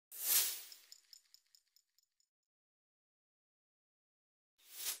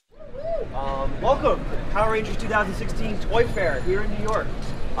Welcome to Power Rangers 2016 Toy Fair here in New York.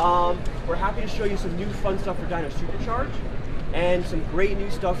 We're happy to show you some new fun stuff for Dino Supercharge and some great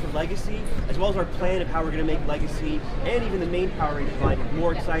new stuff for Legacy, as well as our plan of how we're going to make Legacy and even the main Power Rangers line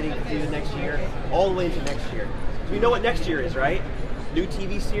more exciting to do the next year, all the way into next year. So we know what next year is, right? New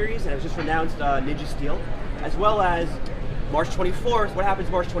TV series, and it was just announced Ninja Steel, as well as March 24th. What happens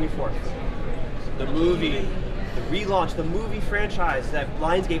March 24th? The movie. The relaunch, the movie franchise that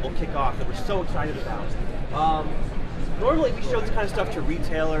Lionsgate will kick off that we're so excited about. Normally we show this kind of stuff to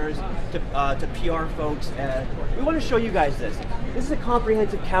retailers, to PR folks, and we want to show you guys this. This is a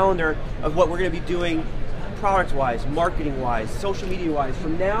comprehensive calendar of what we're going to be doing product-wise, marketing-wise, social media-wise,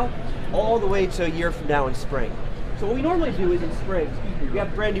 from now all the way to a year from now in spring. So what we normally do is in spring, we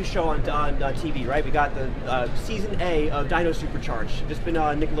have a brand new show on TV, right? We got the season A of Dino Supercharge, just been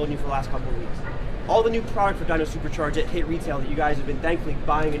on Nickelodeon for the last couple of weeks. All the new product for Dino Supercharge at hit retail that you guys have been thankfully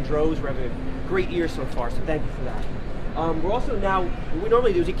buying in droves. We're having a great year so far, so thank you for that. We're also now, what we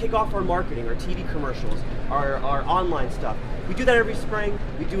normally do is we kick off our marketing, our TV commercials, our online stuff. We do that every spring,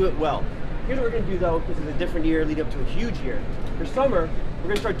 we do it well. Here's what we're going to do though, because it's a different year leading up to a huge year. For summer, we're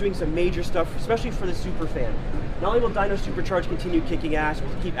going to start doing some major stuff, especially for the super fan. Not only will Dino Supercharge continue kicking ass,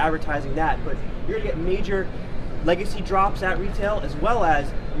 we'll keep advertising that, but you're going to get major Legacy drops at retail, as well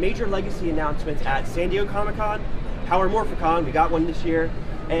as major Legacy announcements at San Diego Comic-Con, Power Morphicon, we got one this year,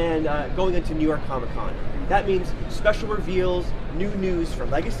 and going into New York Comic-Con. That means special reveals, new news for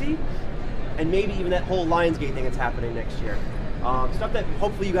Legacy, and maybe even that whole Lionsgate thing that's happening next year. Stuff that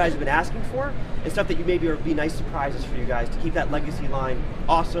hopefully you guys have been asking for, and stuff that you maybe would be nice surprises for you guys to keep that Legacy line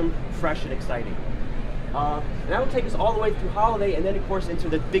awesome, fresh, and exciting. And that will take us all the way through holiday, and then of course into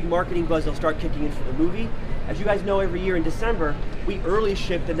the big marketing buzz that'll start kicking in for the movie. As you guys know, every year in December, we early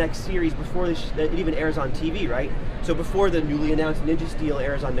ship the next series before it even airs on TV, right? So before the newly announced Ninja Steel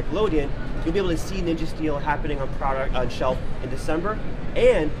airs on Nickelodeon, you'll be able to see Ninja Steel happening on shelf in December,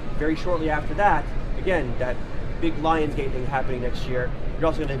 and very shortly after that, again, that big Lionsgate thing happening next year, you're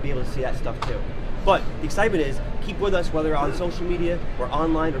also going to be able to see that stuff too. But the excitement is, keep with us whether on social media or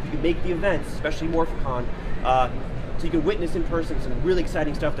online, or if you can make the events, especially Morphicon, so you can witness in person some really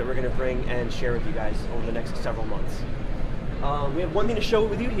exciting stuff that we're going to bring and share with you guys over the next several months. We have one thing to show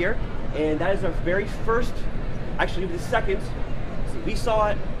with you here, and that is our very first, actually the second. We saw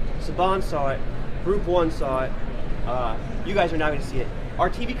it, Saban saw it, Group 1 saw it, you guys are now going to see it. Our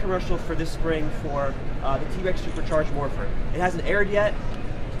TV commercial for this spring for the T-Rex Supercharged Morpher. It hasn't aired yet,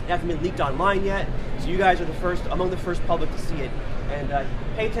 it hasn't been leaked online yet, so you guys are among the first public to see it. And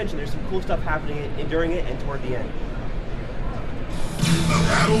pay attention, there's some cool stuff happening during it and toward the end. The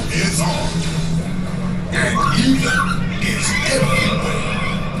battle is on, and evil is everywhere.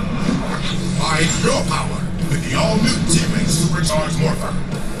 Find your power with the all-new T-Rex Supercharged Morpher.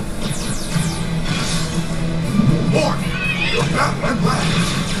 Morph, your battle and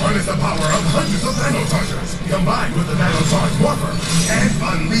blast. Harness the power of hundreds of Dino-Chargers, combined with the Dino-Charged Morpher, and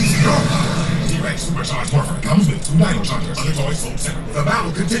unleash your power. T-Rex Supercharged Morpher comes with 2 Dino-Chargers. Other toys sold separately. The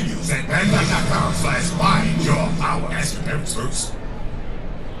battle continues at Bandai.com/find your power. Ask your parents first.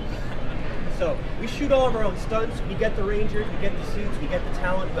 So we shoot all of our own stunts. We get the Rangers, we get the suits, we get the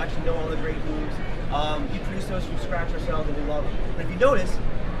talent who actually know all the great moves. We produce those from scratch ourselves, and we love them. But if you notice,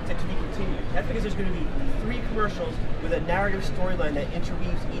 it's to be continued. That's because there's going to be 3 commercials with a narrative storyline that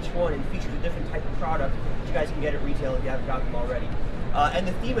interweaves each one and features a different type of product that you guys can get at retail if you haven't gotten them already. And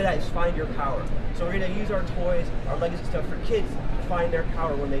the theme of that is find your power. So we're going to use our toys, our Legacy stuff for kids to find their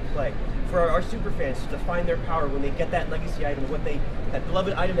power when they play. For our super fans to find their power when they get that Legacy item, that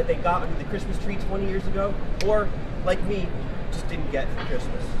beloved item that they got under the Christmas tree 20 years ago, or like me, just didn't get for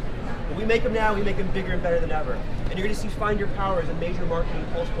Christmas. But we make them now, we make them bigger and better than ever. And you're going to see Find Your Power as a major marketing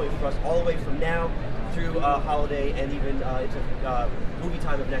pulse point for us all the way from now through holiday and even into movie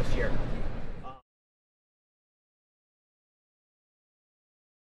time of next year.